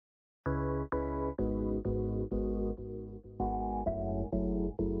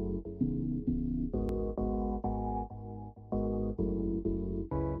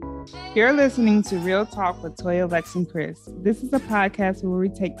You're listening to Real Talk with Toya, Lex, and Chris. This is a podcast where we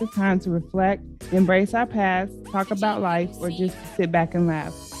take the time to reflect, embrace our past, talk about life, or just sit back and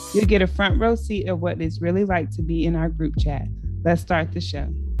laugh. You'll get a front row seat of what it's really like to be in our group chat. Let's start the show.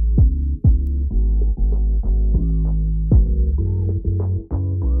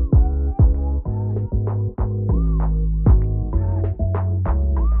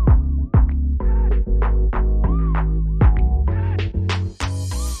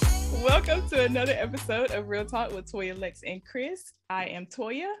 Welcome to another episode of Real Talk with Toya, Lex, and Chris. I am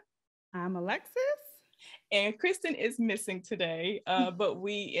Toya. I'm Alexis. And Kristen is missing today, but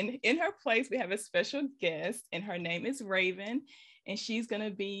we, in her place, we have a special guest, and her name is Raven, and she's going to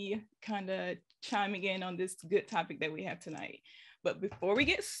be kind of chiming in on this good topic that we have tonight. But before we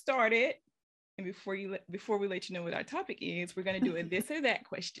get started, and before we let you know what our topic is, we're going to do a this or that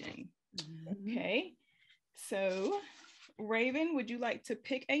question. Okay, so Raven, would you like to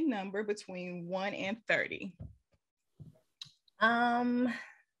pick a number between 1 and 30? I'll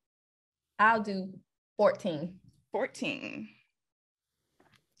do 14. 14.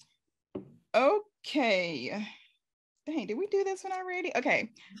 Okay. Dang, did we do this one already?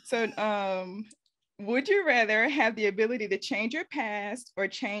 Okay. So, would you rather have the ability to change your past or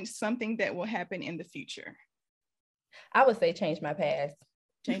change something that will happen in the future? I would say change my past.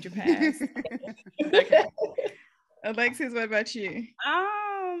 Change your past. Okay. Alexis, what about you?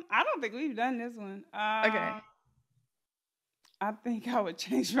 I don't think we've done this one. Okay. I think I would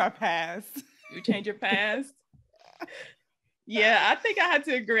change my past. You change your past? Yeah, I think I had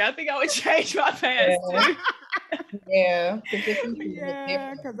to agree. I think I would change my past too. Yeah.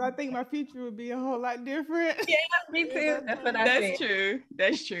 Yeah, because I think my future would be a whole lot different. Yeah, me too. That's what I That's true.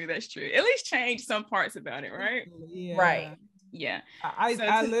 That's true. That's true. At least change some parts about it, right? Yeah. Right. Yeah.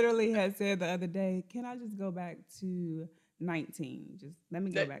 I literally had said the other day, can I just go back to 19? Just let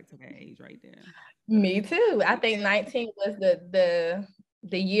me go back to that age right there. Me too. I think 19 was the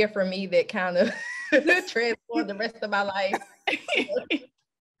year for me that kind of transformed the rest of my life. If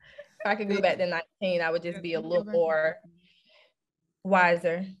I could go back to 19, I would just be a little more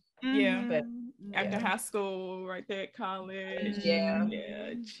wiser. Yeah. But after high school, right there at college. Yeah.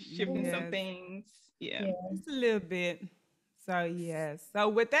 Yeah. Shifting some things. Yeah. Just a little bit. So yes. So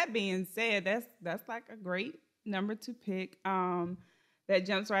with that being said, that's like a great number to pick. That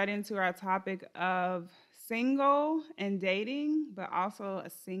jumps right into our topic of single and dating, but also a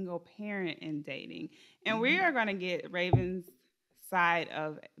single parent and dating. And we are going to get Raven's side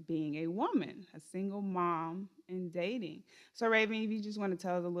of being a woman, a single mom and dating. So Raven, if you just want to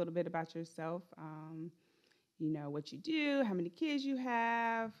tell us a little bit about yourself, what you do, how many kids you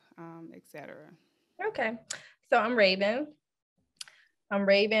have, etc. Okay. So I'm Raven. I'm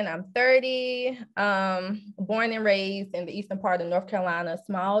 30, born and raised in the eastern part of North Carolina, a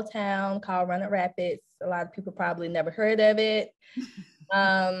small town called Running Rapids. A lot of people probably never heard of it.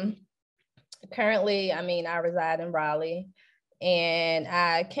 Currently, I reside in Raleigh, and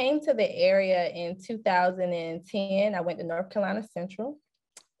I came to the area in 2010. I went to North Carolina Central,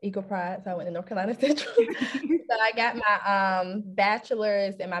 Eagle Pride, so I went to North Carolina Central. So I got my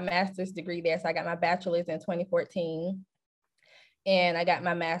bachelor's and my master's degree there. So I got my bachelor's in 2014. And I got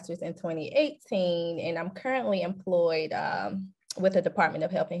my master's in 2018, and I'm currently employed with the Department of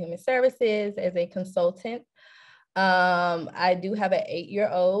Health and Human Services as a consultant. I do have an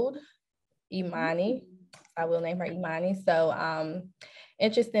 8-year-old, Imani. I will name her Imani. So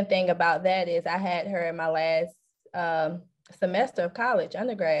interesting thing about that is I had her in my last semester of college,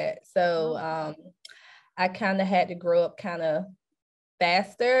 undergrad. So I kind of had to grow up kind of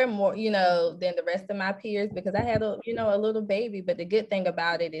faster, more, than the rest of my peers because I had a little baby. But the good thing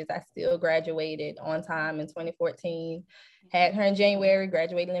about it is I still graduated on time in 2014, had her in January,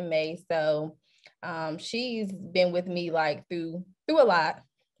 graduated in May. So she's been with me like through a lot.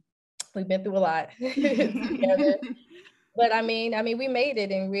 We've been through a lot together. But we made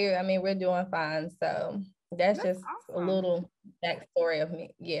it, and we're doing fine. So that's just awesome. A little backstory of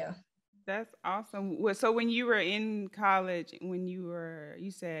me. Yeah. That's awesome. So when you were in college, you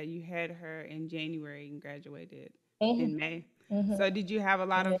said you had her in January and graduated in May. Mm-hmm. So did you have a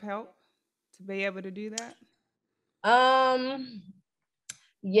lot of help to be able to do that?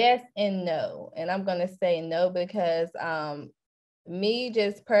 Yes and no. And I'm going to say no because me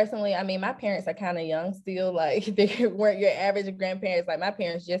just personally, my parents are kind of young still, like they weren't your average grandparents. Like my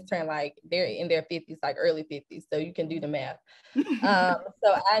parents just turned they're in their 50s, like early 50s. So you can do the math.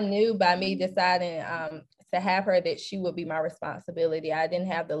 So I knew by me deciding to have her that she would be my responsibility. I didn't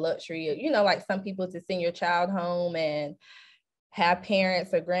have the luxury of, like some people to send your child home and have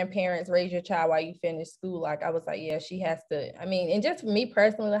parents or grandparents raise your child while you finish school. Like, I was like, yeah, she has to. I mean, and just for me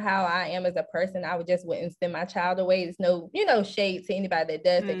personally, how I am as a person, I would just wouldn't send my child away. There's no, shade to anybody that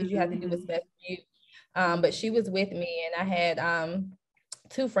does that, because you have to do what's best for you. But she was with me, and I had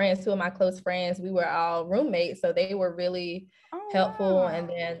two of my close friends. We were all roommates, so they were really helpful. Wow.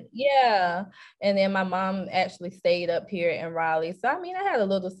 And then my mom actually stayed up here in Raleigh. So I mean, I had a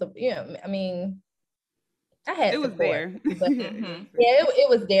little, I mean, I had it was support, there. But it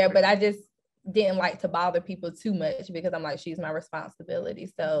was there, but I just didn't like to bother people too much, because I'm like, she's my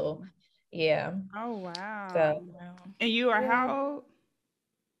responsibility. So yeah. Oh wow. So, and you are how old?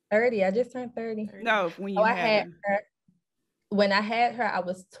 30. I just turned 30. No, when you had her. When I had her, I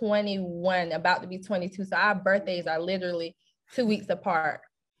was 21, about to be 22. So our birthdays are literally 2 weeks apart.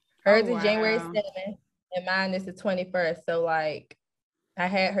 Hers is January 7th, and mine is the 21st. So like, I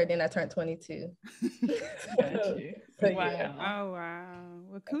had her, then I turned 22. So, yeah. Oh, wow.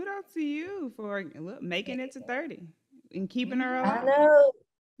 Well, kudos to you for making it to 30 and keeping her alive.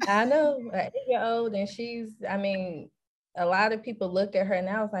 I know. An 8-year-old, and she's, I mean, a lot of people look at her and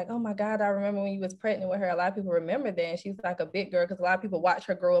I was like, oh my God, I remember when you was pregnant with her. A lot of people remember that. And she's like a big girl, because a lot of people watch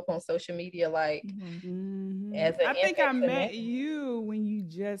her grow up on social media. Like, as I think I met you when you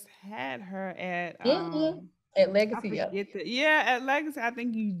just had her at Legacy. At Legacy. I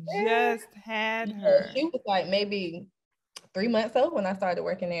think you just had her. She was like maybe 3 months old when I started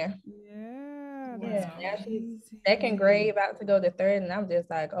working there. Yeah. Now she's second grade, about to go to third, and I'm just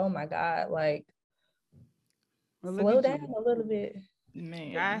like, oh my God, like, slow down a little bit.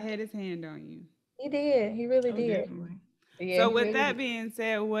 Man, God had his hand on you. He did. He really did. Yeah, so with that being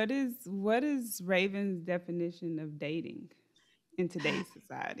said, what is Raven's definition of dating in today's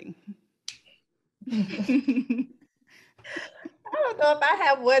society? I don't know if I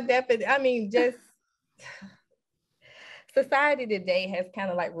have one definition. I mean, just society today has kind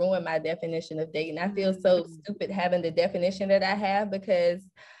of like ruined my definition of dating. I feel so stupid having the definition that I have, because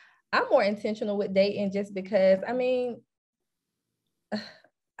I'm more intentional with dating, just because, I mean,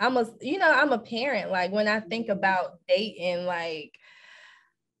 I'm a parent. Like, when I think about dating, like,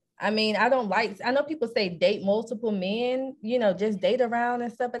 I mean, I know people say date multiple men, just date around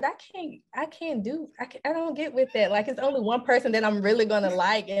and stuff, but I don't get with that. Like, it's only one person that I'm really going to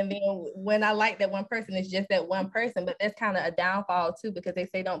like. And then when I like that one person, it's just that one person. But that's kind of a downfall too, because they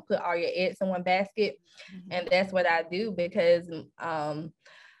say don't put all your eggs in one basket. And that's what I do, because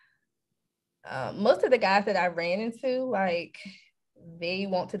most of the guys that I ran into, like, they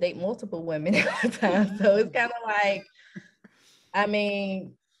want to date multiple women at a time. So it's kind of like, I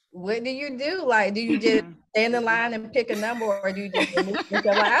mean, what do you do? Like, do you just stand in line and pick a number, or do you just like,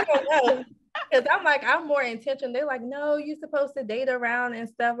 I don't know. Because I'm more intentional. They're like, no, you're supposed to date around and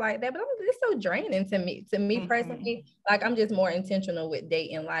stuff like that. But it's so draining to me personally. Like, I'm just more intentional with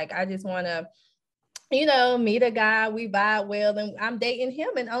dating. Like, I just want to, meet a guy, we vibe well, and I'm dating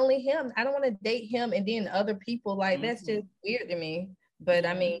him and only him. I don't want to date him and then other people. Like, that's just weird to me. But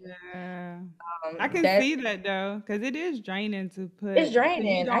I mean, I can see that though, because it is draining to put. It's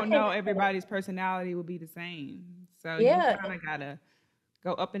draining. You don't know everybody's personality will be the same, so you kind of gotta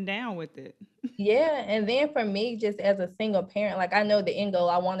go up and down with it. Yeah, and then for me, just as a single parent, like, I know the end goal,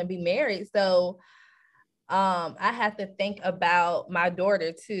 I want to be married, so I have to think about my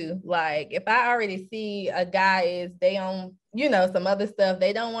daughter too. Like, if I already see a guy they on, some other stuff,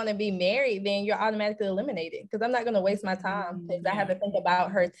 they don't want to be married, then you're automatically eliminated, because I'm not going to waste my time, because I have to think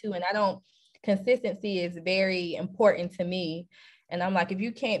about her too. And consistency is very important to me. And I'm like, if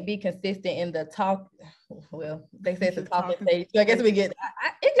you can't be consistent in the talk, well, they say it's a talking stage. So I guess we get,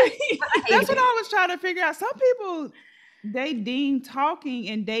 that's what I was trying to figure out. Some people, they deem talking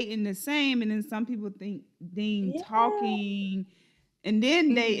and dating the same, and then some people deem talking and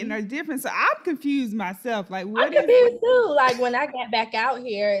then dating are different. So I'm confused myself. Like, what I'm confused too. Like, when I got back out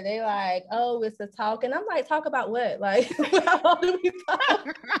here, they like, oh, it's a talk, and I'm like, talk about what? Like, how long do we talk?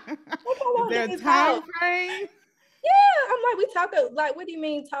 Is there a time frame? Yeah, I'm like, we talk. Like, what do you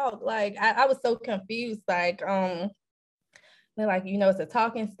mean talk? Like, I was so confused. Like, they're like, it's a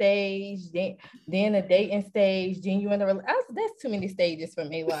talking stage, then a dating stage, then you in the that's too many stages for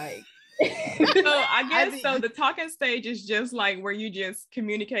me. Like, so I guess so. The talking stage is just like where you just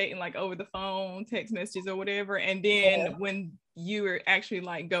communicating like over the phone, text messages or whatever, and then when you are actually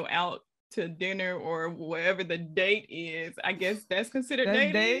like go out to dinner or whatever the date is, I guess that's considered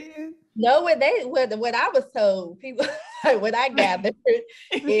dating. No, what I was told, people, like, what I gathered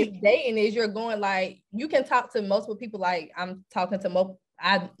is dating is you're going, like, you can talk to multiple people. Like, I'm talking to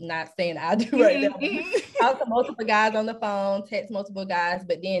I'm not saying I do right now. Talk to multiple guys on the phone, text multiple guys,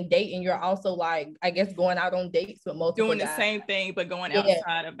 but then dating, you're also like, I guess, going out on dates with multiple doing the guys. same thing, but going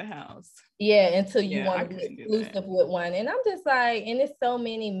outside of the house. Yeah, until you want to be exclusive with one. And I'm just like, and there's so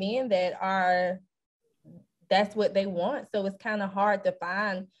many men that's what they want. So it's kind of hard to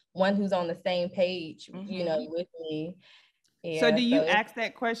find one who's on the same page, you know, with me. Yeah, so do you ask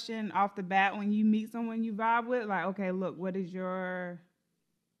that question off the bat when you meet someone you vibe with? Like, okay, look, what is your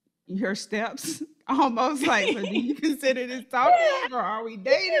steps? Almost like, so do you consider this talking or are we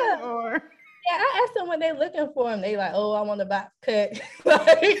dating or? Yeah, I asked them what they're looking for and they like, oh, I want a box cut.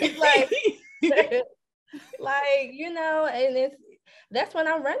 like, you know, and that's what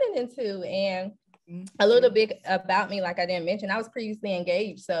I'm running into. And a little bit about me, like I didn't mention, I was previously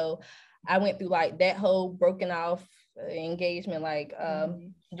engaged. So I went through like that whole broken off engagement, like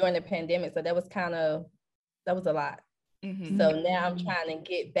during the pandemic. So that was a lot. So now I'm trying to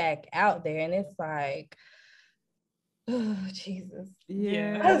get back out there and it's like, oh, Jesus.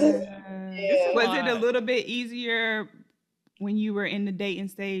 Yeah. Was it a little bit easier when you were in the dating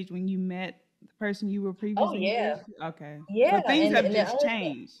stage, when you met the person you were previously engaged to? Okay. Yeah. So things have just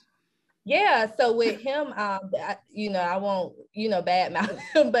changed. Yeah. So with him, you know, I won't, you know, badmouth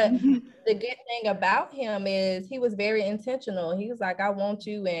him, but the good thing about him is he was very intentional. He was like, I want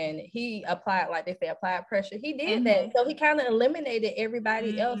you. And he applied, like they say, applied pressure. He did that. So he kind of eliminated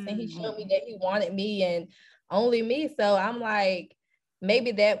everybody else. And he showed me that he wanted me and only me. So I'm like,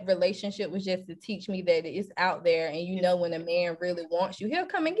 maybe that relationship was just to teach me that it's out there. And you know, when a man really wants you, he'll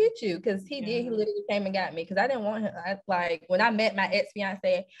come and get you. Because he did. He literally came and got me. Because I didn't want him. Like when I met my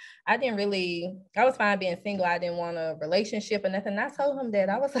ex-fiance, I was fine being single. I didn't want a relationship or nothing. And I told him that.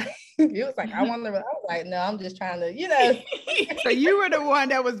 I was like, he was like, I was like, no, I'm just trying to, you know. So you were the one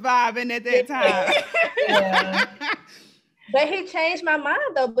that was vibing at that time. Yeah. But he changed my mind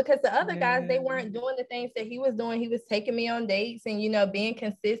though, because the other guys, they weren't doing the things that he was doing. He was taking me on dates and, you know, being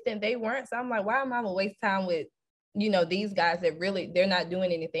consistent. They weren't. So I'm like, why am I gonna waste time with, you know, these guys that really, they're not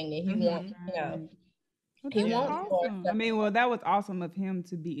doing anything and he wants, you know. Well, he wants awesome. I mean, well, that was awesome of him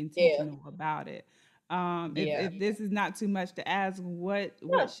to be intentional about it. If this is not too much to ask, what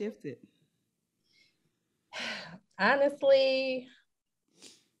shifted? Honestly,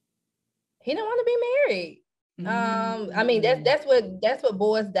 he didn't want to be married. I mean, that's what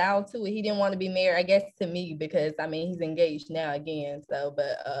boils down to it. He didn't want to be married, I guess, to me, because I mean he's engaged now again. So,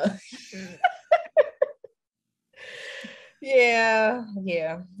 but yeah,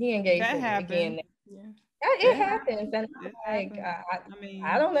 he engaged again. It happens, and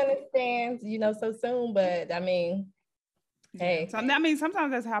I don't understand, you know, so soon. But I mean, hey, so I mean,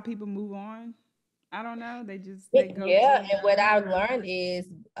 sometimes that's how people move on. I don't know. They go. And what I've learned is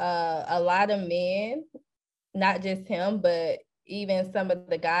a lot of men. Not just him, but even some of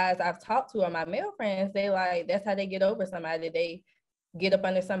the guys I've talked to are my male friends. They like, that's how they get over somebody. They get up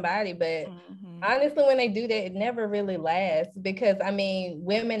under somebody. But honestly, when they do that, it never really lasts. Because I mean,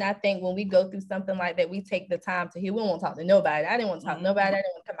 women, I think when we go through something like that, we take the time to heal. We won't talk to nobody. I didn't want to talk to nobody. I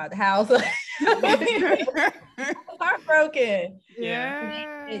didn't want to come out the house. I'm heartbroken.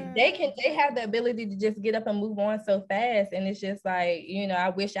 They have the ability to just get up and move on so fast. And it's just like, you know, I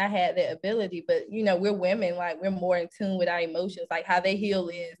wish I had that ability, but you know, we're women, like we're more in tune with our emotions. Like how they heal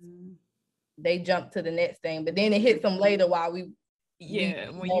is they jump to the next thing, but then it hits them later while when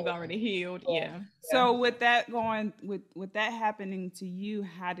you've already healed. So with that with that happening to you,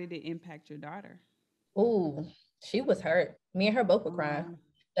 how did it impact your daughter? Oh, she was hurt. Me and her both were crying.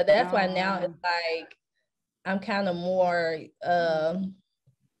 So that's why now it's like I'm kind of more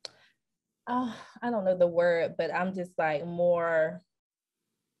I don't know the word, but I'm just like more,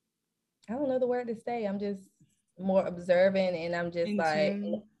 I don't know the word to say. I'm just more observant and I'm just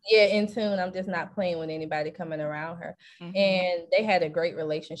in tune. I'm just not playing with anybody coming around her. And they had a great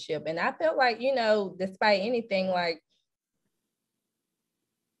relationship. And I felt like, you know, despite anything, like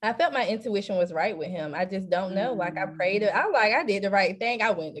I felt my intuition was right with him. I just don't know. Like I prayed. I did the right thing.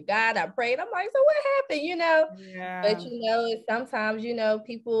 I went to God. I prayed. I'm like, so what happened? You know. But you know, sometimes you know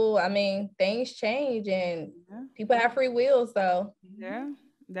people. I mean, things change and people have free will. So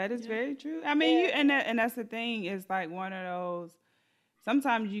that is very true. I mean, and that's the thing. Is like one of those.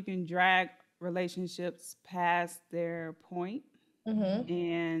 Sometimes you can drag relationships past their point,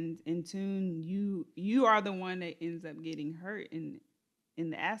 and in tune, you are the one that ends up getting hurt in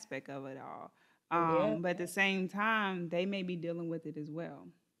the aspect of it all. But at the same time, they may be dealing with it as well.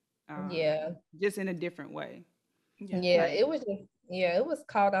 Just in a different way. It was just, it was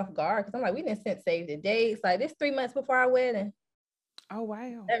caught off guard because I'm like, we didn't save the dates. Like this 3 months before our wedding. Oh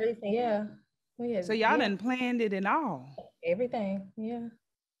wow. Everything, So y'all done planned it and all. everything. Yeah.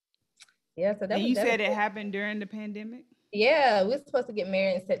 Yeah. So And you that was said it happened during the pandemic? yeah, we were supposed to get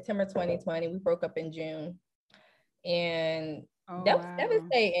married in September 2020. We broke up in June. And Oh, that was wow.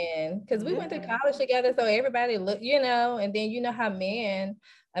 devastating because we went to Yeah. college together. So everybody look, and then you know how men,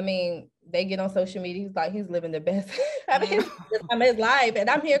 I mean, they get on social media. He's like, he's living the best time of his life. And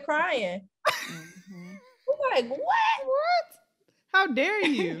I'm here crying. Mhm. I'm like, what? What? How dare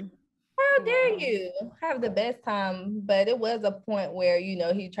you? How dare Wow. you have the best time? But it was a point where,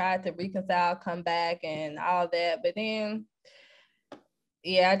 he tried to reconcile, come back and all that. But then,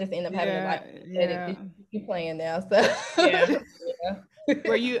 yeah, I just ended up having to Yeah, like, yeah. you playing now. So, Yeah.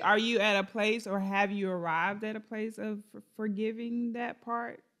 yeah. Are you at a place, or have you arrived at a place of forgiving that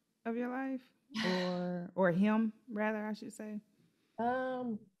part of your life? Or him, rather, I should say.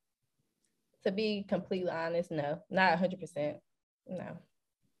 Um, to be completely honest, no, not 100%. No,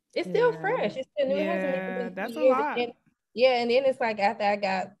 it's still Yeah. fresh. It's still new. It hasn't even Yeah, been that's a 2 years. lot. Yeah, and then it's like after I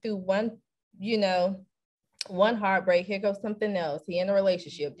got through you know, one heartbreak, here goes something else. He in a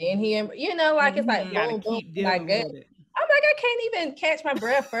relationship. Then like it's like You gotta boom, boom, keep like dealing good. with it. I'm like, I can't even catch my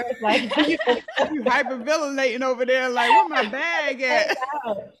breath first. Like You hyperventilating over there, like, where my bag at?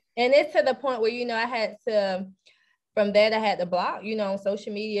 and it's to the point where I had to. From that, I had to block, on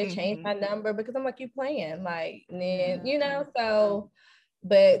social media, change my number because I'm like, you playing, like, and then, so,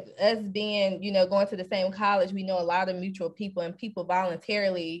 but us being, going to the same college, we know a lot of mutual people and people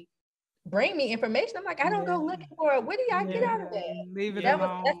voluntarily bring me information. I'm like, I don't go looking for it. What do y'all get out of that? Leave it That's the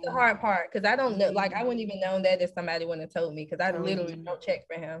alone. hard part because I don't know, like, I wouldn't even know that if somebody wouldn't have told me because I literally don't check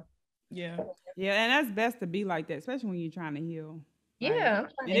for him. Yeah. Yeah, and that's best to be like that, especially when you're trying to heal. Like, Yeah, I'm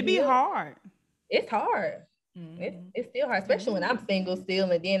trying and to it be heal. hard. It's hard. It's still hard, especially when I'm single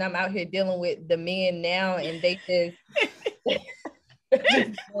still, and then I'm out here dealing with the men now, and they just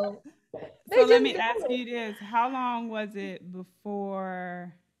So let me ask you this: how long was it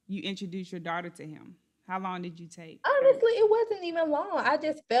before you introduced your daughter to him? How long did you take? Honestly, it wasn't even long. I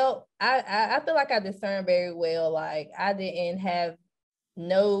just felt I feel like I discerned very well. Like I didn't have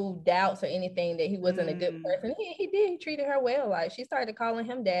no doubts or anything that he wasn't a good person. He did. He treated her well. Like she started calling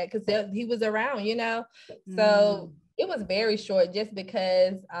him dad because he was around, So it was very short just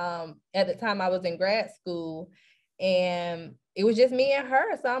because at the time I was in grad school and it was just me and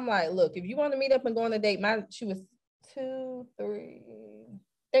her. So I'm like, look, if you want to meet up and go on a date, she was 2, 3.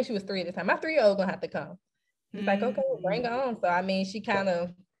 I think she was 3 at the time. My 3-year-old gonna have to come. He's like, okay, well, bring her on. So I mean,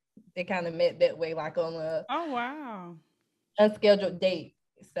 they kind of met that way, like on a unscheduled date.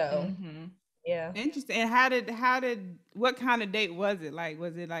 So yeah. Interesting. And what kind of date was it? Like,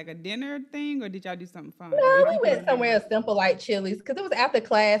 was it like a dinner thing or did y'all do something fun? No, we went somewhere simple like Chili's because it was after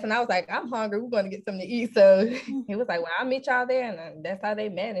class and I was like, I'm hungry. We're going to get something to eat. So he was like, well, I'll meet y'all there. And that's how they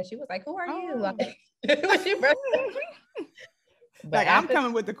met. And she was like, who are you? Like, was she like I'm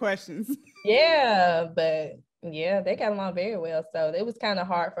coming with the questions. Yeah, but yeah, they got along very well. So it was kind of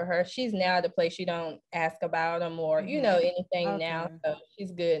hard for her. She's now at the place you don't ask about them or, anything now. So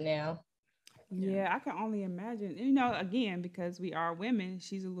she's good now. Yeah, I can only imagine. Again, because we are women,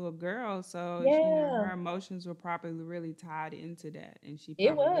 she's a little girl, so her emotions were probably really tied into that, and she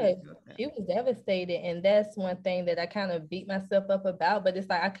probably She was devastated, and that's one thing that I kind of beat myself up about. But it's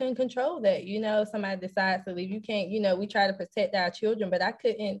like I couldn't control that. Somebody decides to leave, you can't. We try to protect our children, but I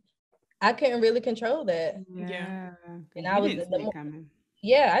couldn't really control that. Yeah, and I was didn't see it coming.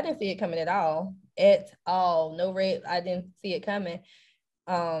 Yeah, I didn't see it coming at all. No red. I didn't see it coming.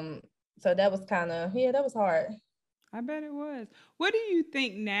 So that was kind of, that was hard. I bet it was. What do you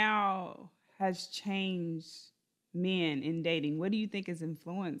think now has changed men in dating? What do you think is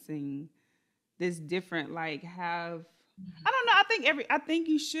influencing this different, I don't know. I think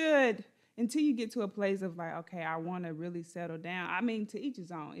you should, until you get to a place of like, okay, I want to really settle down. I mean, to each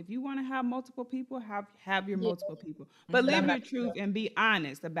his own. If you want to have multiple people, have your multiple people. But live your truth and be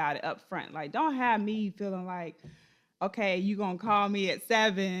honest about it up front. Like, don't have me feeling like, okay, you gonna call me at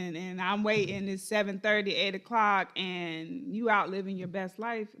 7 and I'm waiting, it's 7:30, 8 o'clock, and you out living your best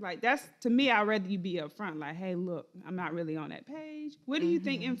life. Like, that's, to me, I'd rather you be upfront. Like, hey, look, I'm not really on that page. What do you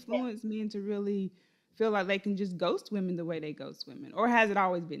think influenced men to really feel like they can just ghost women the way they ghost women? Or has it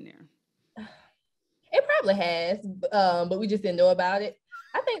always been there? It probably has, but we just didn't know about it.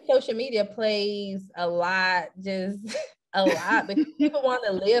 I think social media plays a lot, just a lot, because people want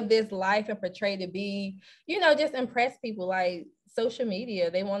to live this life and portray to be, just impress people. Like social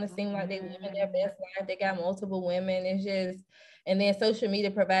media, they want to seem like they live in their best life. They got multiple women. It's just, and then social media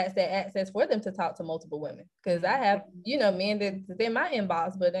provides that access for them to talk to multiple women. Because I have, men that's in my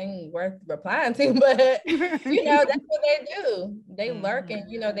inbox, but they ain't worth replying to. But that's what they do. They lurk and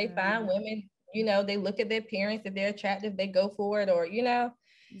they find women you know, they look at their parents. If they're attractive, they go for it, or, you know.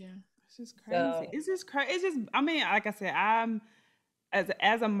 Yeah. It's just crazy. So, It's just crazy. It's just, I mean, like I said, I'm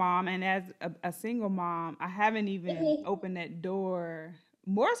as a mom and as a single mom, I haven't even opened that door.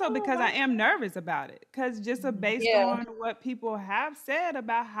 More so because I am nervous about it. Because just based yeah. on what people have said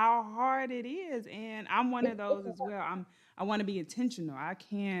about how hard it is, and I'm one of those as well. I want to be intentional. I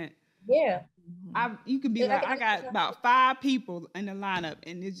can't. Yeah. You can be like, I got about 5 people in the lineup,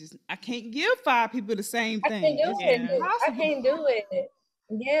 and it's just I can't give 5 people the same I can't thing. do It's it. I impossible. can't do it.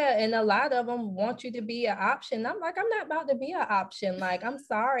 Yeah, and a lot of them want you to be an option. I'm like, I'm not about to be an option. Like, I'm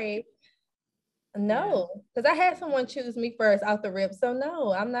sorry. No, because I had someone choose me first out the rip. So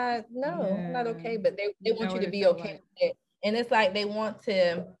no, I'm not, no, I'm not okay. But they You want know you what to it be felt okay like. with it. And it's like they want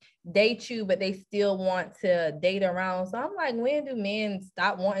to date you, but they still want to date around. So I'm like, when do men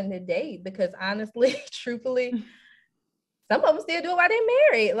stop wanting to date? Because honestly, truthfully, some of them still do it while they're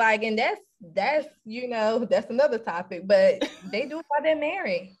married. Like, and that's you know, that's another topic, but they do it while they're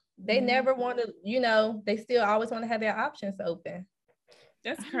married. They never want to, you know, they still always want to have their options open.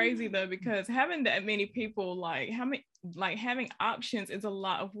 That's crazy though, because having that many people, like having options is a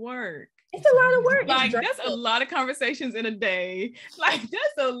lot of work. It's a lot of work. Like that's a lot of conversations in a day. Like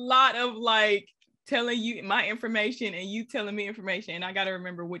that's a lot of like telling you my information and you telling me information, and I got to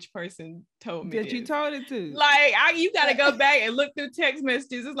remember which person told me That this. you told it to. Like you got to go back and look through text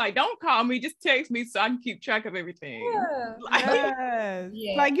messages. It's like, don't call me, just text me so I can keep track of everything. Yeah. Like, Yes.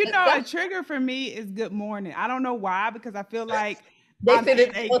 Yeah. Like, you know, a trigger for me is good morning. I don't know why, because I feel like they I'm said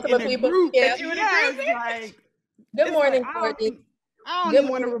it in multiple a people. group. Yeah. you in a Yes, group? like, Good morning, like, Courtney. I don't Good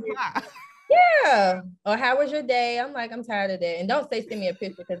even want to morning. reply. Yeah. Or how was your day? I'm like, I'm tired of that. And don't say send me a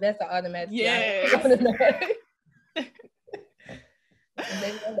picture, because that's an automatic. Yes. They want to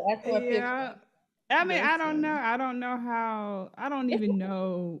ask for a picture. I mean, That's I don't know. I don't know how. I don't even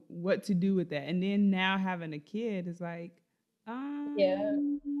know what to do with that. And then now having a kid is like, Yeah.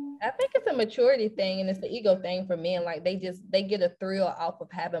 I think it's a maturity thing, and it's the ego thing for men. Like they get a thrill off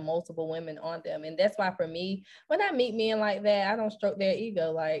of having multiple women on them. And that's why for me, when I meet men like that, I don't stroke their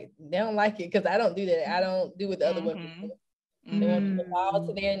ego. Like they don't like it, because I don't do that. I don't do what the other women do. They want you to fall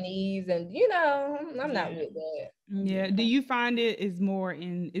to their knees, and you know, I'm not with that. Yeah. Do you find it is more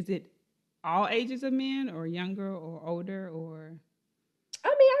is it all ages of men, or younger or older, or? I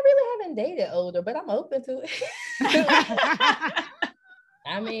mean, I really haven't dated older, but I'm open to it.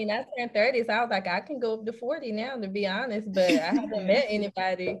 I mean, I turned 30, so I was like, I can go up to 40 now, to be honest, but I haven't met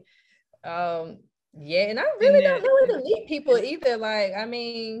anybody. Yeah, and I really don't know where to meet people either. Like, I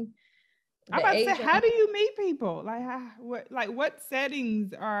mean, I'm about to say, how do you meet people? Like, what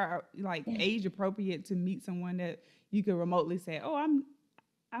settings are like age appropriate to meet someone that you could remotely say, oh,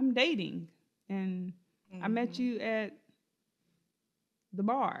 I'm dating, and I met you at the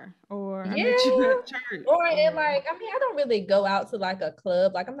bar, or I met you at church, or like, I mean, I don't really go out to like a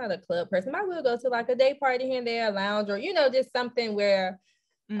club. Like, I'm not a club person. I will go to like a day party here and there, a lounge, or you know, just something where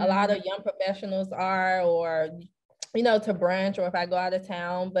a lot of young professionals are, or you know, to brunch, or if I go out of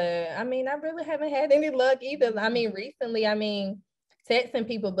town. But I mean, I really haven't had any luck either. I mean, recently, I mean, texting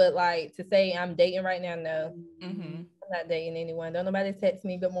people, but like to say I'm dating right now, no. I'm not dating anyone. Don't nobody text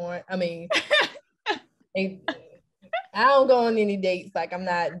me good morning. I mean, I don't go on any dates. Like, I'm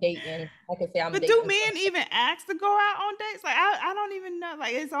not dating. I can say I'm but dating. do men even ask to go out on dates? Like, I don't even know.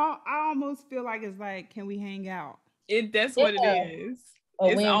 Like, it's all, I almost feel like it's like, can we hang out? That's what it is.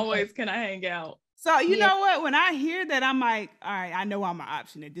 It's always, can I hang out? So you know what? When I hear that, I'm like, all right, I know I'm an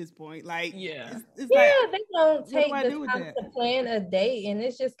option at this point. Like, it's like, they don't take what do the I time to plan a date, and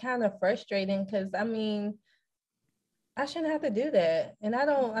it's just kind of frustrating, because I mean, I shouldn't have to do that. And I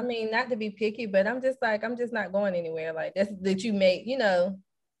don't, I mean, not to be picky, but I'm just like, I'm just not going anywhere. Like, that you make, you know,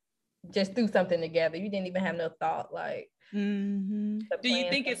 just do something together. You didn't even have no thought. Like, do you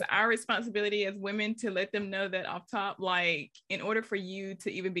think it's our responsibility as women to let them know that off top, like, in order for you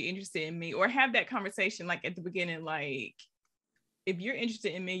to even be interested in me, or have that conversation like at the beginning, like, if you're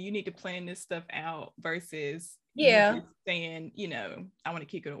interested in me, you need to plan this stuff out, versus just saying, you know, I want to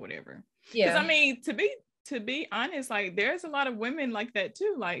kick it or whatever. Because I mean, to be honest, like, there's a lot of women like that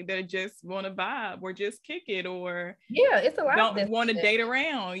too, like they just want to vibe or just kick it, or it's a lot, don't want to date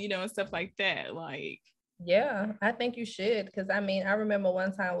around, you know, and stuff like that. Like, yeah, I think you should, because I mean, I remember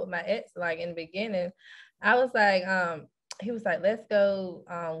one time with my ex, like in the beginning, I was like, he was like, let's go,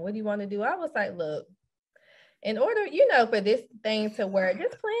 what do you want to do? I was like, look, in order, you know, for this thing to work,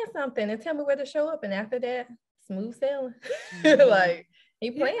 just plan something and tell me where to show up, and after that, smooth sailing. Like, he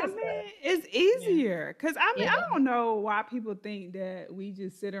plans. I mean, it's easier, because I mean, I don't know why people think that we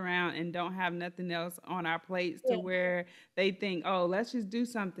just sit around and don't have nothing else on our plates to where they think, oh, let's just do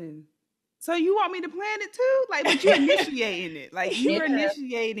something. So you want me to plan it too? Like, but you're initiating it. Like, you're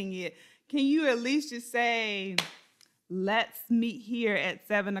initiating it. Can you at least just say, let's meet here at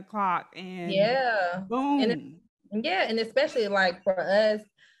 7:00 and And boom. and especially like for us,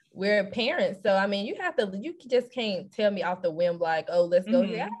 we're parents. So I mean, you just can't tell me off the whim like, oh, let's go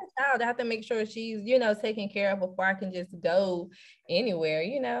here. I have a child. I have to make sure she's, taken care of before I can just go anywhere,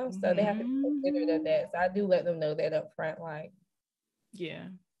 So they have to be considerate of that. So I do let them know that up front, like, yeah.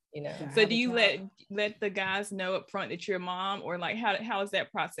 So do you let the guys know up front that you're a mom, or like how is that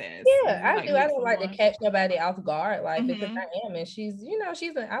process? Yeah, I do. I don't like to catch nobody off guard, like because I am, and she's,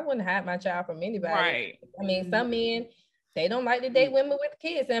 I wouldn't hide my child from anybody. Right. I mean, some men, they don't like to date women with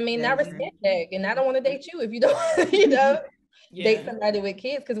kids. I mean, I respect that, and I don't want to date you if you don't, date somebody with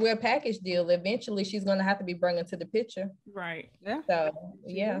kids, because we're a package deal. Eventually, she's gonna have to be brought into the picture. Right. Yeah. So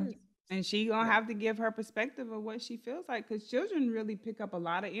yeah. And she gonna have to give her perspective of what she feels like, because children really pick up a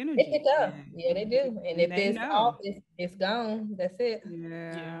lot of energy. They pick up. Yeah, they do. And if it's off, it's gone. That's it.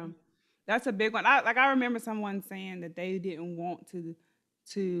 Yeah. That's a big one. I remember someone saying that they didn't want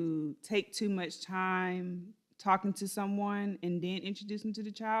to take too much time talking to someone and then introduce them to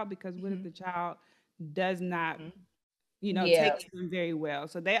the child, because what if the child does not take to them very well?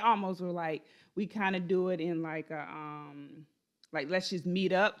 So they almost were like, we kind of do it in like a like, let's just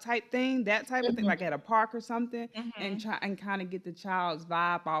meet up type thing, that type of thing, like at a park or something, and try and kind of get the child's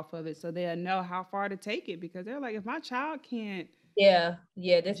vibe off of it, so they'll know how far to take it, because they're like, if my child can't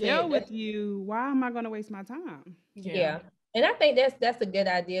gel with you, why am I going to waste my time? Yeah. And I think that's a good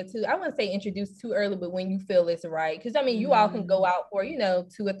idea too. I wouldn't say introduce too early, but when you feel it's right, because I mean, you all can go out for 2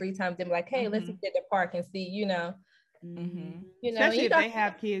 or 3 times and be like, hey, let's get at the park and see, especially if they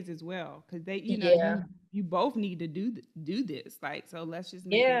have kids as well, because they you both need to do this, like, so let's just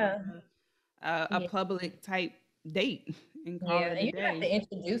make it a public type date and call it a day. You have to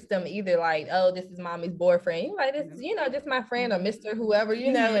introduce them either like, oh, this is mommy's boyfriend, you like, this is just my friend, or Mr. whoever,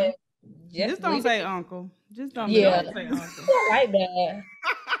 and just don't say uncle. Just don't say uncle. I don't like that.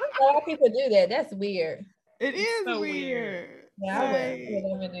 A lot of people do that. That's weird. It is so weird. Yeah, I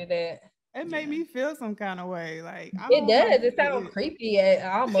would never do that. It made me feel some kind of way. Like, it does. It sounds creepy.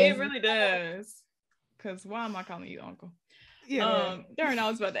 Almost. It really does. Because why am I calling you uncle? Yeah. Darren, I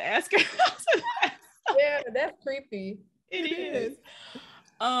was about to ask her. Yeah, that's creepy. It is.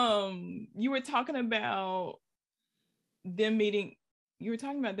 You were talking about them meeting. You were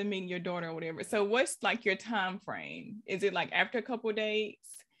talking about them meeting your daughter or whatever. So what's like your time frame? Is it like after a couple of dates?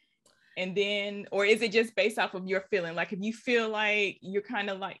 And then, or is it just based off of your feeling? Like, if you feel like you're kind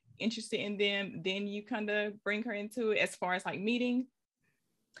of like interested in them, then you kind of bring her into it as far as like meeting?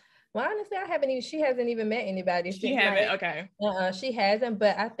 Well, honestly, she hasn't even met anybody. She haven't? Okay. She hasn't.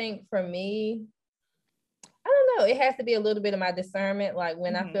 But I think for me, I don't know. It has to be a little bit of my discernment, like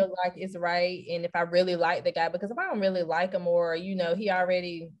when I feel like it's right, and if I really like the guy. Because if I don't really like him, or he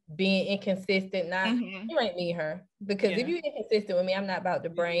already being inconsistent, you ain't meet her. Because if you're inconsistent with me, I'm not about to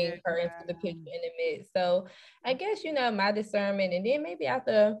bring her into the picture in the midst. So I guess my discernment, and then maybe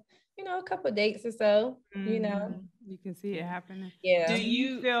after a couple of dates or so, you can see it happening. Yeah. Do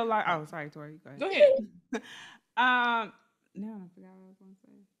you feel like? Oh, sorry, Tori. Go ahead. No, I forgot what I was going to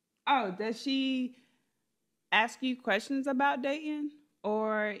say. Oh, does she ask you questions about dating,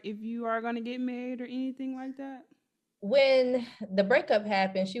 or if you are going to get married or anything like that? When the breakup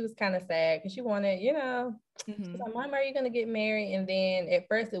happened, she was kind of sad because she wanted, she's like, Mom, are you going to get married? And then at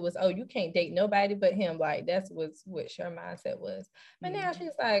first it was, oh, you can't date nobody but him. Like, that's what her mindset was. But now she's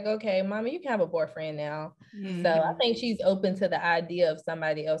like, okay, Mama, you can have a boyfriend now. So I think she's open to the idea of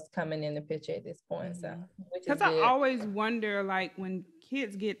somebody else coming in the picture at this point. So, because I always wonder, like, when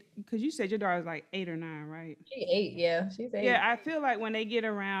kids get, because you said your daughter's like 8 or 9, right? She's 8, yeah. She's 8. Yeah, I feel like when they get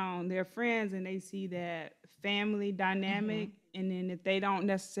around their friends and they see that family dynamic, and then if they don't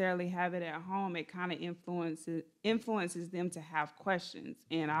necessarily have it at home, it kind of influences them to have questions.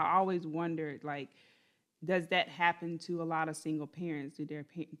 And I always wondered, like, does that happen to a lot of single parents? Do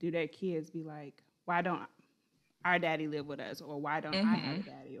their kids be like, why don't our daddy live with us, or why don't I have a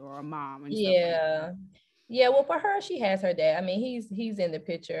daddy or a mom? And stuff like that? Yeah, well, for her, she has her dad. I mean, he's in the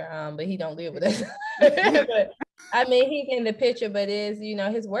picture, but he don't live with us. But I mean, he's in the picture, but is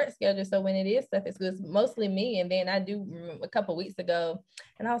his work schedule. So when it is stuff, it's mostly me. And then I do a couple weeks ago,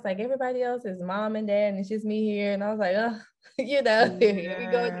 and I was like, everybody else is mom and dad, and it's just me here. And I was like, oh, here we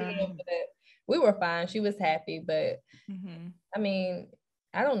go again. But we were fine. She was happy, but I mean,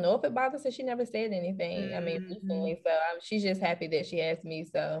 I don't know if it bothers her. She never said anything. I mean, recently, so she's just happy that she has me.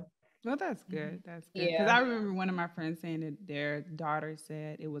 So. Well, that's good. That's good. Because I remember one of my friends saying that their daughter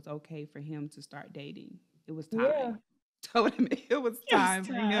said it was okay for him to start dating. It was time. told him it was time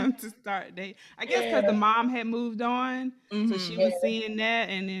for him to start dating. I guess because the mom had moved on, so she was seeing that,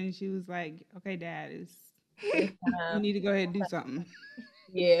 and then she was like, "Okay, Dad, you need to go ahead and do something."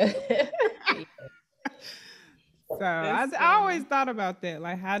 Yeah. So I always thought about that.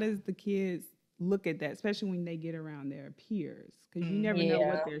 Like, how does the kids look at that, especially when they get around their peers? Because you never know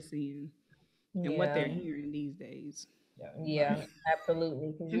what they're seeing and what they're hearing these days. Yeah,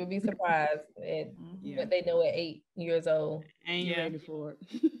 absolutely. Because you'll be surprised at what they know at 8 years old. Ain't you ready for it?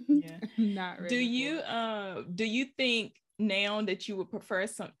 Yeah. Not ready. Do you think now that you would prefer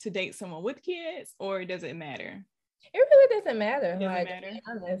to date someone with kids, or does it matter? It really doesn't matter. Doesn't like, matter. To be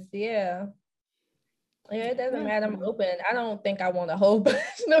honest, yeah, it doesn't matter. I'm open. I don't think I want a whole bunch,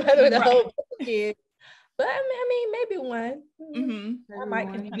 no matter the whole bunch of kids. But I mean, maybe one. I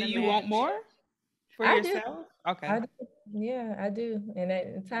might. Do you want more for yourself? Do. Okay. I do. Yeah, I do. And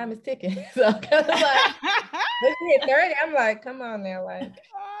that time is ticking. So I'm kind of like, once you hit 30, I'm like, come on now, like.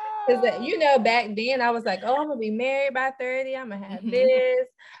 Because back then I was like, oh, I'm gonna be married by 30. I'm gonna have this.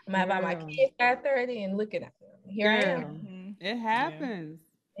 I'm gonna have my kids by 30, and look at it. Here I am. It happens.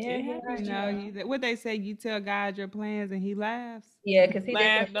 Yeah, it happens. What they say, you tell God your plans and he laughs. Yeah, because he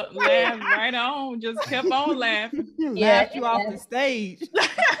laughed right on, just kept on laughing. Laughed you off the stage.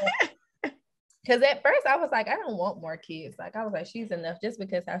 Because at first I was like, I don't want more kids. Like I was like, she's enough, just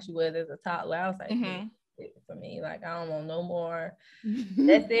because how she was as a toddler. I was like, for me, like I don't want no more.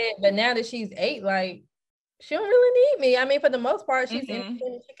 That's it. But now that she's 8, like she don't really need me. I mean, for the most part, she's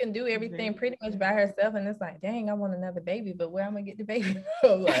independent. She can do everything pretty much by herself. And it's like, dang, I want another baby, but where am I gonna get the baby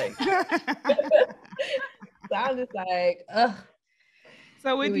from? Like, so I'm just like, ugh.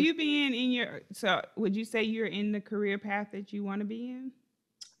 So with you being would you say you're in the career path that you want to be in?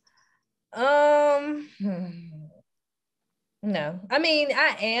 No, I mean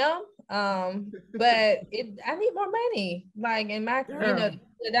I am, but I need more money. Like in my, that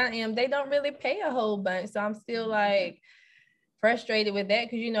I am, they don't really pay a whole bunch, so I'm still like frustrated with that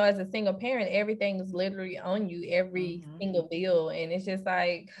because as a single parent, everything is literally on you, every single bill, and it's just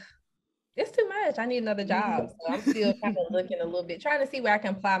like it's too much. I need another job, so I'm still kind of looking a little bit, trying to see where I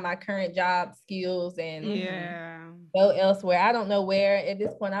can apply my current job skills and go elsewhere. I don't know where at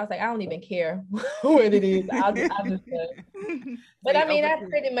this point. I was like, I don't even care what it is. I'll just but I mean, I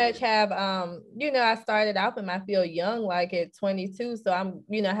pretty much have, I started out in my field young, like at 22. So I'm,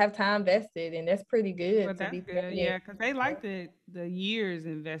 have time vested, and that's pretty good. Well, that's good. Yeah, because they like the years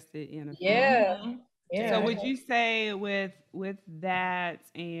invested in a field. Yeah. So would you say with that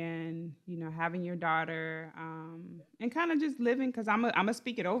and having your daughter and kind of just living, because I'm gonna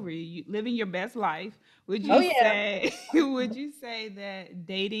speak it over you, living your best life, would you say that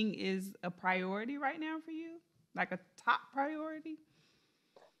dating is a priority right now for you, like a top priority?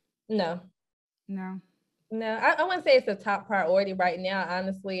 No, I wouldn't say it's a top priority right now,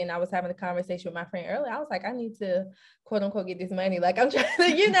 honestly. And I was having a conversation with my friend earlier. I was like, I need to quote unquote get this money. Like I'm trying to,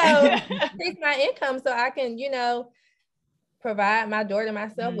 increase my income so I can, provide my daughter and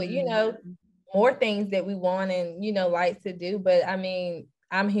myself with, more things that we want and, like to do. But I mean,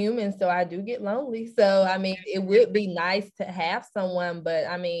 I'm human, so I do get lonely. So I mean, it would be nice to have someone, but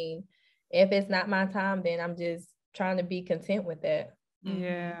I mean, if it's not my time, then I'm just trying to be content with that.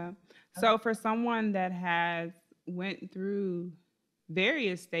 Yeah. So for someone that has went through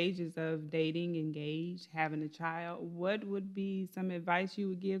various stages of dating, engaged, having a child, what would be some advice you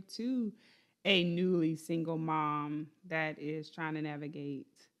would give to a newly single mom that is trying to navigate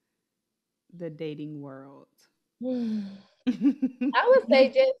the dating world? I would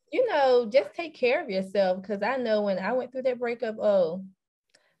say just take care of yourself, because I know when I went through that breakup,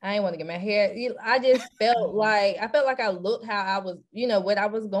 I didn't want to get my hair. I just felt like I looked how I was, what I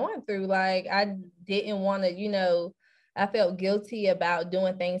was going through. Like I didn't want to, I felt guilty about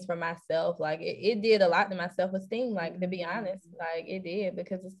doing things for myself. Like it did a lot to my self-esteem, like to be honest, like it did,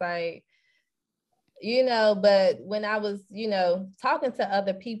 because it's like, but when I was, talking to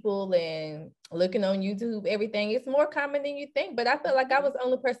other people and looking on YouTube, everything, it's more common than you think. But I felt like I was the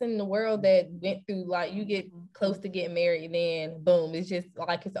only person in the world that went through, like, you get close to getting married and then boom, it's just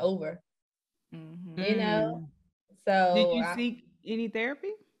like it's over. So did you seek any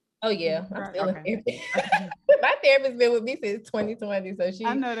therapy? Oh yeah, I'm still in therapy. My therapist's been with me since 2020, so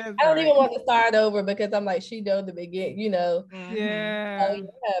I know that's I don't even want to start over, because I'm like, she know the beginning, Yeah. So,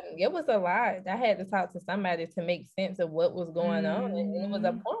 it was a lot. I had to talk to somebody to make sense of what was going on, and it was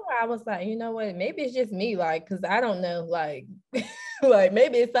a point where I was like, you know what, maybe it's just me, like, because I don't know, like, like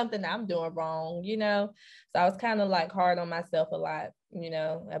maybe it's something I'm doing wrong, So I was kind of like hard on myself a lot,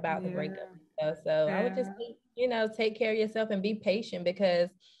 about the breakup. So I would just, take care of yourself and be patient, because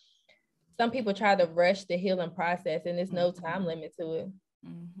some people try to rush the healing process, and there's no time limit to it.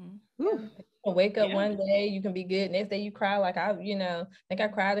 Yeah. You can wake up one day, you can be good. Next day you cry. Like I think I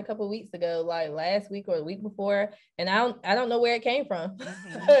cried a couple of weeks ago, like last week or the week before, and I don't know where it came from,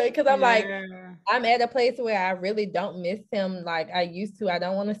 because I'm like, I'm at a place where I really don't miss him like I used to. I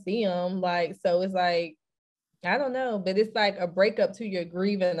don't want to see him, like, so it's like, I don't know, but it's like a breakup to your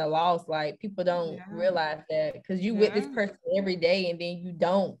grieving a loss. Like people don't realize that, because you with this person every day, and then you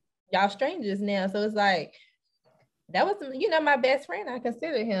don't. Y'all strangers now, so it's like, that was, my best friend. I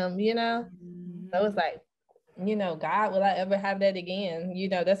consider him, So it's like, God, will I ever have that again?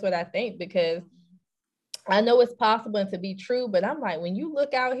 That's what I think, because I know it's possible and to be true, but I'm like, when you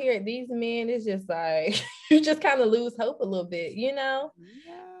look out here at these men, it's just like, you just kind of lose hope a little bit,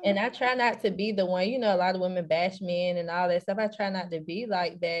 And I try not to be the one, a lot of women bash men and all that stuff. I try not to be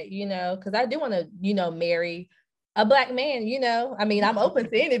like that, because I do want to, marry a Black man, I mean, I'm open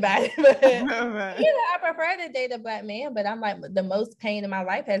to anybody, but I prefer to date a Black man, but I'm like, the most pain in my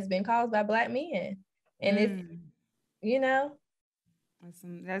life has been caused by Black men. And it's,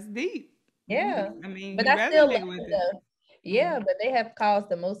 that's deep. Yeah. I mean, but you I still resonate with it. Yeah, but they have caused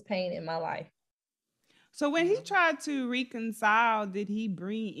the most pain in my life. So when he tried to reconcile, did he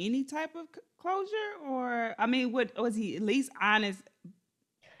bring any type of closure, or I mean, was he at least honest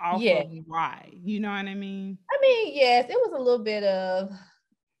off of why? You know what I mean? I mean, yes, it was a little bit of,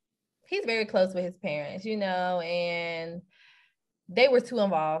 he's very close with his parents, and they were too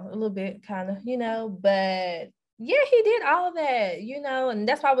involved a little bit, kind of, but yeah, he did all of that, and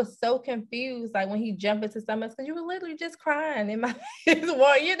that's why I was so confused, like when he jumped into something, because you were literally just crying in my face,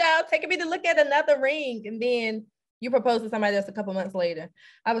 taking me to look at another ring, and then you proposed to somebody else a couple months later.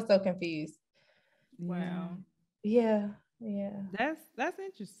 I was so confused. Wow. Yeah. That's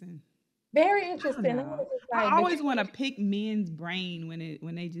interesting. Very interesting. I always want to pick men's brain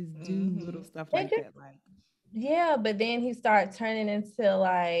when they just do little stuff like that. Like, yeah, but then he started turning into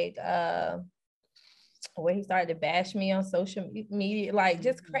like where he started to bash me on social media, like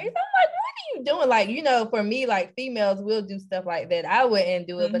just crazy. I'm like, what are you doing? Like, for me, like females will do stuff like that. I wouldn't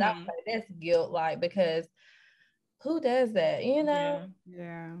do it, but I was like, that's guilt, like, because who does that?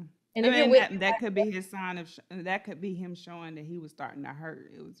 Yeah. And I mean, that could be his sign of, that could be him showing that he was starting to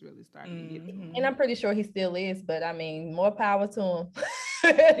hurt. It was really starting to get to him. And I'm pretty sure he still is, but I mean, more power to him.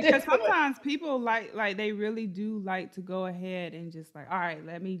 Because sometimes people like they really do like to go ahead and just like, all right,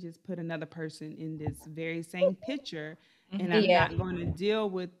 let me just put another person in this very same picture, and I'm not going to deal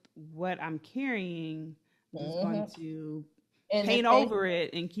with what I'm carrying. I'm just going to paint over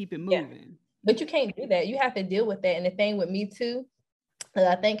it and keep it moving. Yeah. But you can't do that. You have to deal with that. And the thing with me too,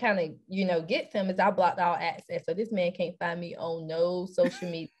 I think kind of, gets him, is I blocked all access. So this man can't find me on no social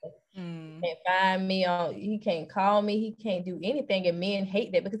media. Can't find me on, he can't call me, he can't do anything. And men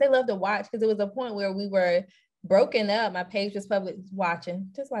hate that because they love to watch, because it was a point where we were broken up. My page was public,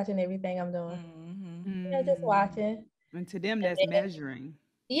 just watching everything I'm doing. Yeah, just watching. And to them, that's measuring.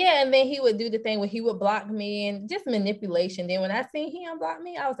 Yeah, and then he would do the thing where he would block me, and just manipulation. Then when I seen he unblocked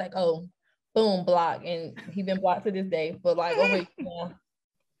me, I was like, oh, boom, block. And he been blocked to this day for like over a year.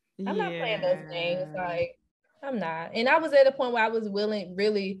 I'm not playing those games. Like, I'm not. And I was at a point where I was willing,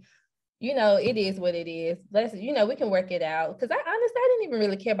 really, it is what it is. Let's, we can work it out. Because I didn't even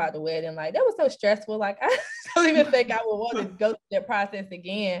really care about the wedding. Like, that was so stressful. Like, I don't even think I would want to go through that process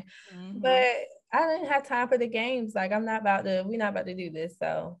again. But I didn't have time for the games. Like, we're not about to do this.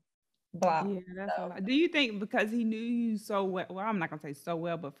 So, block. Yeah, that's a lot. Do you think because he knew you so well, I'm not going to say so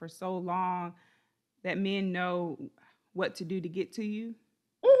well, but for so long, that men know what to do to get to you?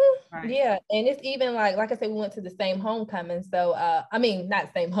 Right. Yeah, and it's even like I said, we went to the same homecoming. So I mean,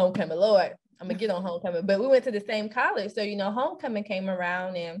 not same homecoming, Lord, I'm gonna get on homecoming, but we went to the same college. So homecoming came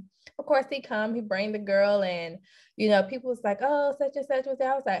around, and of course he bring the girl, and people was like, oh, such and such was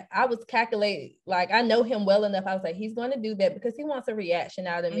there. I was like, I was calculating, like I know him well enough. I was like, he's going to do that because he wants a reaction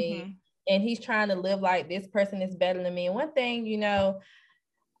out of me, and he's trying to live like this person is better than me. And one thing,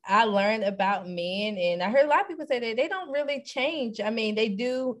 I learned about men, and I heard a lot of people say that they don't really change. I mean, they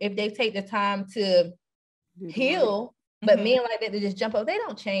do if they take the time to heal, but men like that, they just jump up. They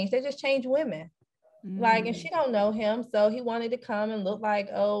don't change. They just change women. Like, and she don't know him, so he wanted to come and look like,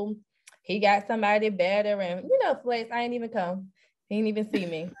 oh, he got somebody better, and flex. I ain't even come. He didn't even see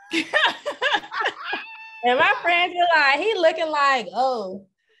me. And my friends were like, he looking like, oh,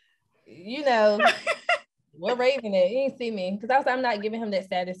 we're raving it. He didn't see me because I'm not giving him that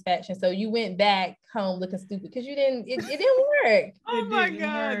satisfaction. So you went back home looking stupid because you didn't. It didn't work. Oh my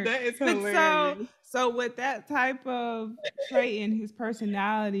God, that is hilarious. So with that type of trait in his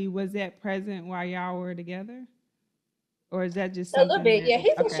personality, was that present while y'all were together? Or is that just A little something bit, yeah.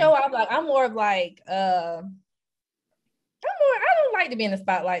 He's a show off. Like I'm more of like I don't like to be in the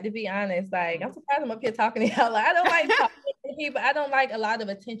spotlight, to be honest. Like, I'm surprised I'm up here talking to y'all. Like, I don't like talking to people. I don't like a lot of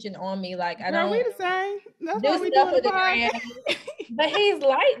attention on me. Like, I Girl, don't we the same. That's do why we stuff doing for the the gram. podcast. But he's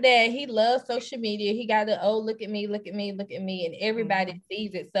like that. He loves social media. He got the, oh, look at me, look at me, look at me. And everybody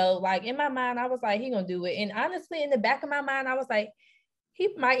sees it. So, like, in my mind, I was like, he gonna do it. And honestly, in the back of my mind, I was like, he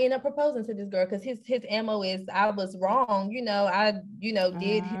might end up proposing to this girl because his MO is I was wrong, I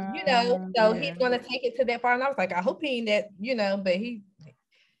did so he's gonna take it to that far. And I was like, I hope he ain't that, but he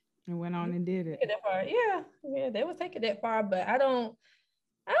went on and did it. That far. Yeah, they would take it that far, but I don't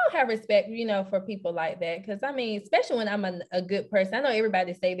have respect, for people like that. Cause I mean, especially when I'm a good person. I know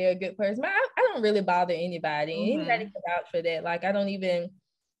everybody say they're a good person, but I don't really bother anybody. Anybody can vouch for that. Like I don't even.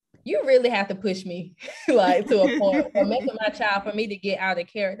 You really have to push me like to a point or making my child for me to get out of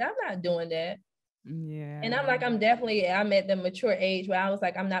character. I'm not doing that. Yeah. And I'm like, I'm at the mature age where I was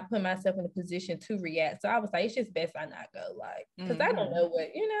like, I'm not putting myself in a position to react. So I was like, it's just best I not go, like, because I don't know what.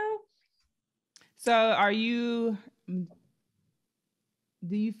 So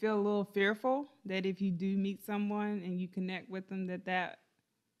do you feel a little fearful that if you do meet someone and you connect with them, that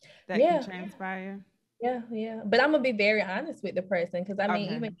can transpire? Yeah. But I'm gonna be very honest with the person, because I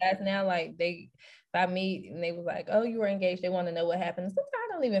mean, even guys now, like if I meet and they was like, oh, you were engaged, they want to know what happened. Sometimes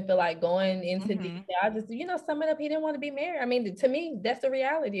I don't even feel like going into detail. I just, sum it up. He didn't want to be married. I mean, to me, that's the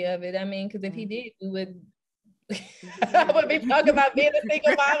reality of it. I mean, because if he did, we would. I would be talking about being a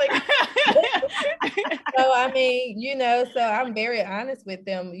single mom. So I mean, so I'm very honest with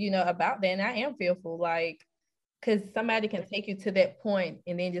them, about that, and I am fearful, like, because somebody can take you to that point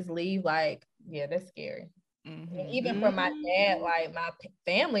and then just leave, like. Yeah, that's scary. Even for my dad, like my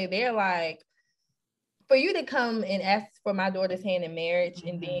family, they're like, for you to come and ask for my daughter's hand in marriage,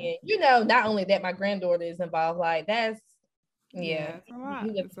 and then not only that, my granddaughter is involved. Like that's it's a lot.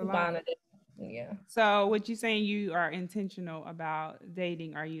 It's a lot. Yeah. So, what you saying? You are intentional about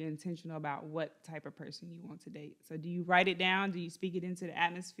dating? Are you intentional about what type of person you want to date? So, do you write it down? Do you speak it into the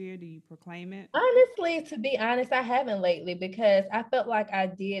atmosphere? Do you proclaim it? Honestly, to be honest, I haven't lately, because I felt like I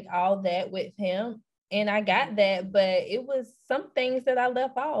did all that with him and I got that, but it was some things that I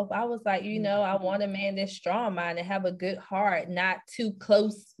left off. I was like, I want a man that's strong-minded, have a good heart, not too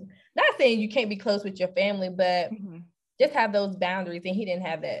close. Not saying you can't be close with your family, but just have those boundaries, and he didn't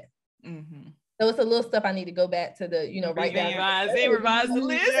have that. So it's a little stuff I need to go back to the, write down. Revise the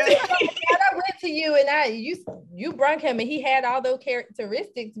list. I went to you and you brought him and he had all those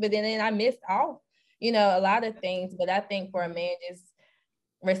characteristics, but then I missed off, a lot of things. But I think for a man just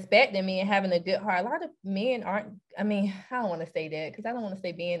respecting me and having a good heart, a lot of men aren't, I mean, I don't want to say that because I don't want to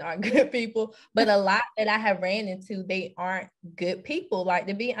say men aren't good people, but a lot that I have ran into, they aren't good people, like,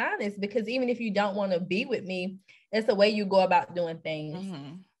 to be honest, because even if you don't want to be with me, it's the way you go about doing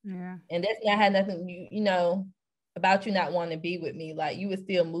things. Yeah. And that's not had nothing, about you not wanting to be with me. Like, you would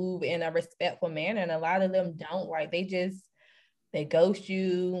still move in a respectful manner. And a lot of them don't. Like, they ghost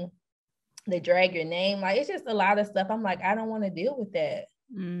you. They drag your name. Like, it's just a lot of stuff. I'm like, I don't want to deal with that.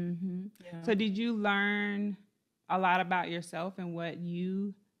 Yeah. So did you learn a lot about yourself and what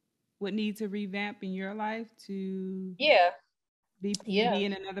you would need to revamp in your life to be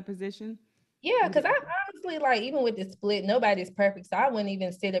in another position? Yeah, because I honestly, like, even with the split, nobody's perfect. So I wouldn't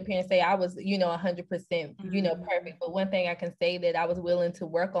even sit up here and say I was, 100%, perfect. But one thing I can say that I was willing to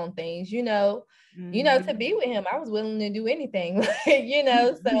work on things, to be with him. I was willing to do anything,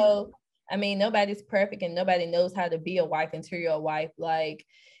 so, I mean, nobody's perfect and nobody knows how to be a wife until you're a wife. Like,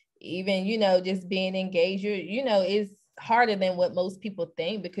 even, just being engaged, is harder than what most people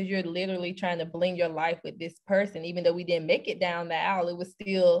think, because you're literally trying to blend your life with this person. Even though we didn't make it down the aisle, it was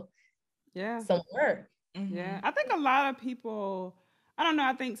still some work. Yeah, I think a lot of people, I don't know,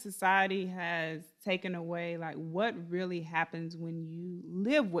 I think society has taken away like what really happens when you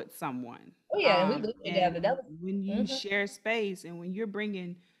live with someone. Oh yeah, we live together. When you share space and when you're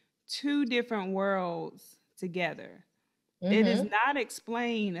bringing two different worlds together. It is not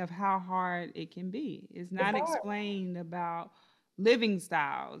explained of how hard it can be. It's not explained about living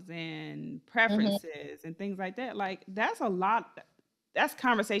styles and preferences and things like that. Like, that's a lot. That's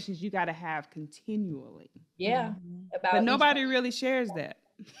conversations you got to have continually. Yeah. But nobody really shares that.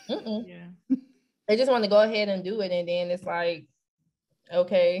 Yeah. They just want to go ahead and do it. And then it's like,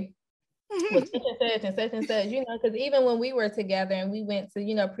 okay, well, such and such, because even when we were together and we went to,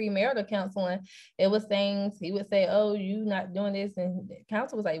 premarital counseling, it was things he would say, oh, you not doing this. And the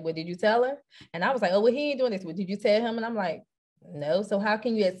counsel was like, well, did you tell her? And I was like, oh, well, he ain't doing this. Well, did you tell him? And I'm like, no. So how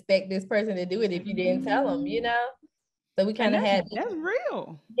can you expect this person to do it if you didn't tell him, So we kind of had that's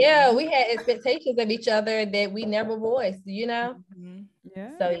real. Yeah, we had expectations of each other that we never voiced, Yeah.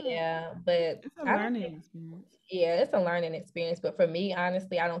 So yeah, but it's a learning experience. Yeah, it's a learning experience. But for me,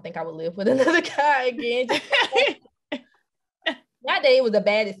 honestly, I don't think I would live with another guy again. Just not that it was a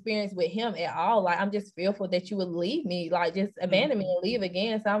bad experience with him at all. Like, I'm just fearful that you would leave me, like just abandon me and leave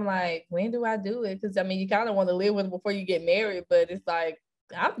again. So I'm like, when do I do it? Because I mean, you kind of want to live with him before you get married, but it's like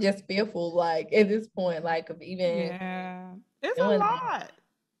I'm just fearful, like at this point, like of even it's a lot. That.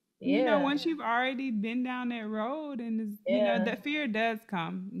 You know, once you've already been down that road, and you know, that fear does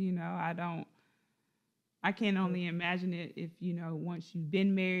come. You know, I can only imagine it if, you know, once you've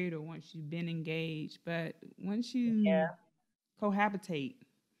been married or once you've been engaged, but once you cohabitate,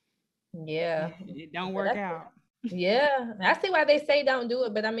 it don't work out. Yeah, I see why they say don't do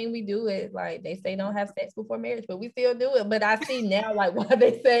it, but I mean, we do it. Like they say don't have sex before marriage, but we still do it. But I see now, like, why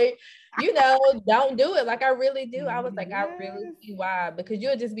they say, you know, don't do it. Like I really do. I was like, I really see why, because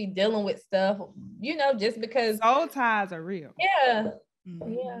you'll just be dealing with stuff, you know, just because soul ties are real. Yeah.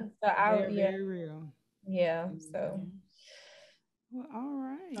 So very real. Yeah. So. Well, all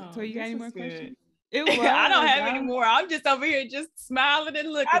right. So you got any more questions? It was. I don't have any more. I'm just over here just smiling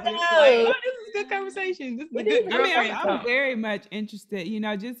and looking. Just like, oh, this is a good conversation. This is a good girlfriend talk. I'm very much interested. You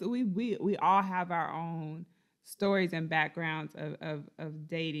know, just we all have our own stories and backgrounds of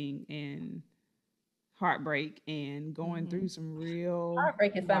dating and heartbreak and going through some real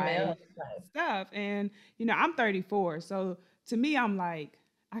heartbreak is something else stuff. And you know, I'm 34, so to me, I'm like,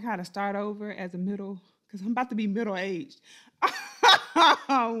 I gotta start over as a middle, because I'm about to be middle aged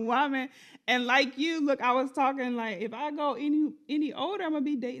woman. And like you, look, I was talking like, if I go any older, I'm gonna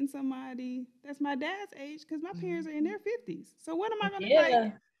be dating somebody that's my dad's age, because my parents are in their 50s. So what am I gonna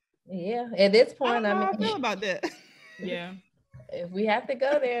like? Yeah, at this point, I don't know how I feel about that. Yeah. If we have to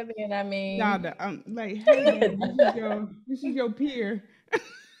go there, then I mean, like, hey, Dad, this is your peer.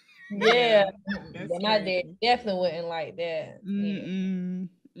 Yeah, my dad definitely wouldn't like that. No,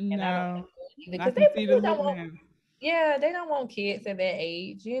 because they don't want. Yeah, they don't want kids at that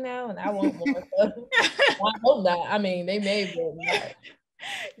age, you know, and I want more. So I hope not. I mean, they may, but not.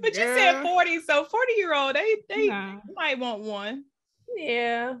 But you said 40, so 40-year-old, they might want one.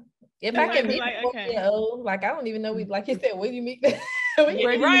 Yeah. If I can meet old, like I don't even know, like you said, where do you meet them? I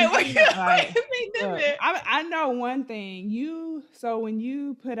know one thing. So when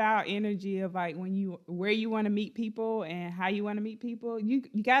you put out energy of like where you want to meet people and how you want to meet people, you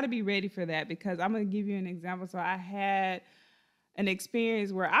got to be ready for that, because I'm going to give you an example. So I had an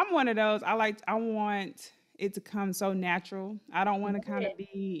experience where I'm one of those, I want it to come so natural. I don't want to kind of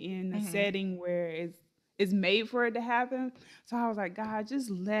be in a setting where it's made for it to happen. So I was like, God,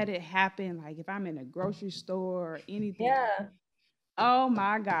 just let it happen. Like if I'm in a grocery store or anything. Yeah. Oh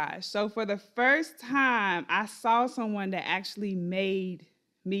my gosh. So for the first time, I saw someone that actually made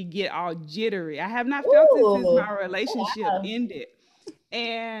me get all jittery. I have not felt this since my relationship ended.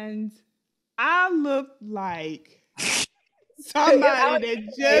 And I looked like somebody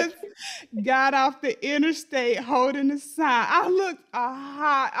that just got off the interstate holding the sign. I looked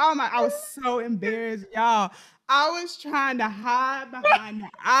hot. I was so embarrassed, y'all. I was trying to hide behind the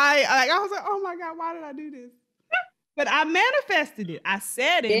eye. Like I was like, oh my God, why did I do this? But I manifested it. I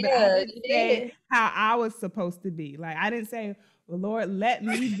said it, but I didn't say how I was supposed to be. Like I didn't say, well, Lord, let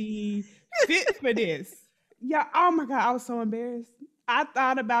me be fit for this. Yeah, oh my God, I was so embarrassed. I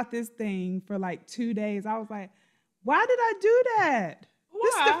thought about this thing for like 2 days. I was like, why did I do that? Why?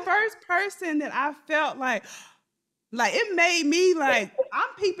 This is the first person that I felt like it made me like, I'm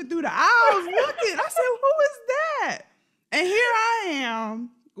peeping through the aisles looking. I said, who is that? And here I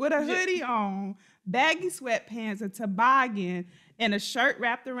am with a hoodie on, baggy sweatpants, a toboggan, and a shirt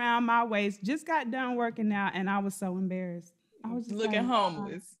wrapped around my waist. Just got done working out, and I was so embarrassed. I was just looking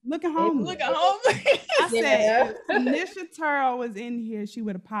homeless. Looking homeless. I said, if Nisha Turl was in here, she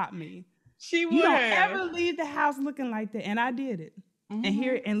would have popped me. She would. You don't ever leave the house looking like that. And I did it.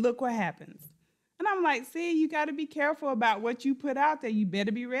 And look what happens. And I'm like, see, you got to be careful about what you put out there. You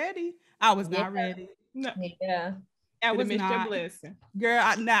better be ready. I was not ready. No. Yeah. I was not. Blessing. Girl,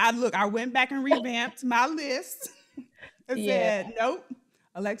 I went back and revamped my list. I said, nope.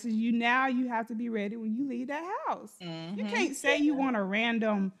 Alexis, you have to be ready when you leave that house. You can't say you want a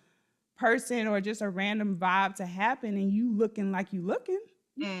random person or just a random vibe to happen and you looking like you looking.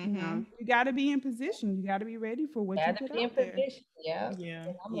 You know, you got to be in position. You got to be ready for what you put out there. Yeah.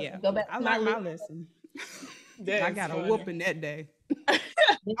 Go back. I learned my lesson. I got a whooping that day.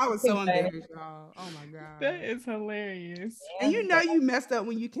 I was so embarrassed, y'all. Oh my God. That is hilarious. And you know you messed up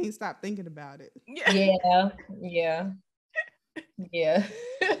when you can't stop thinking about it. Yeah.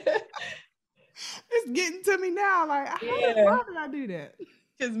 It's getting to me now. Like, how did I do that?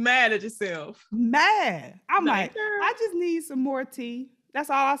 Just mad at yourself. Mad. I'm like, I just need some more tea. That's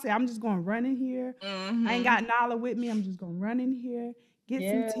all I say. I'm just going to run in here. I ain't got Nala with me. I'm just going to run in here, get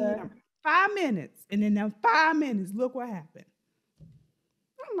some tea. 5 minutes. And in them 5 minutes, look what happened.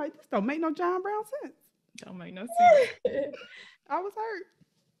 I'm like, this don't make no John Brown sense. Don't make no sense. I was hurt.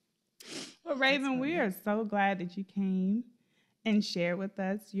 But Raven, we are so glad that you came and shared with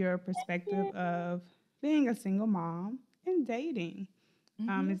us your perspective of being a single mom and dating.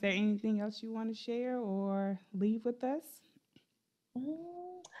 Is there anything else you want to share or leave with us?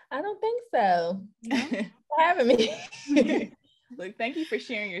 I don't think so. Thanks for having me. Look, thank you for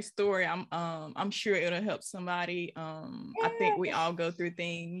sharing your story. I'm sure it'll help somebody. I think we all go through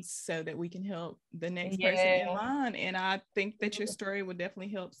things so that we can help the next person in line. And I think that your story will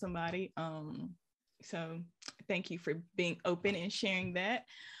definitely help somebody. So thank you for being open and sharing that.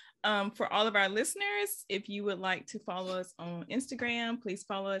 For all of our listeners, if you would like to follow us on Instagram, please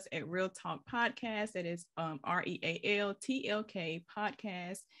follow us at Real Talk Podcast. That is realTLK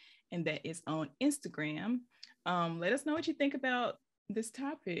Podcast, and that is on Instagram. Let us know what you think about this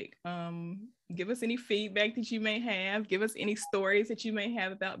topic. Give us any feedback that you may have. Give us any stories that you may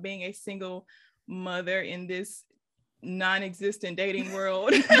have about being a single mother in this non-existent dating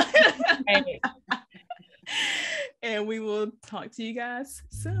world. And we will talk to you guys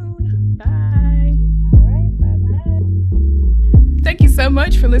soon. Bye. All right. Bye-bye. Thank you so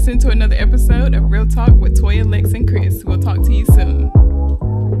much for listening to another episode of Real Talk with Toya, Lex, and Chris. We'll talk to you soon.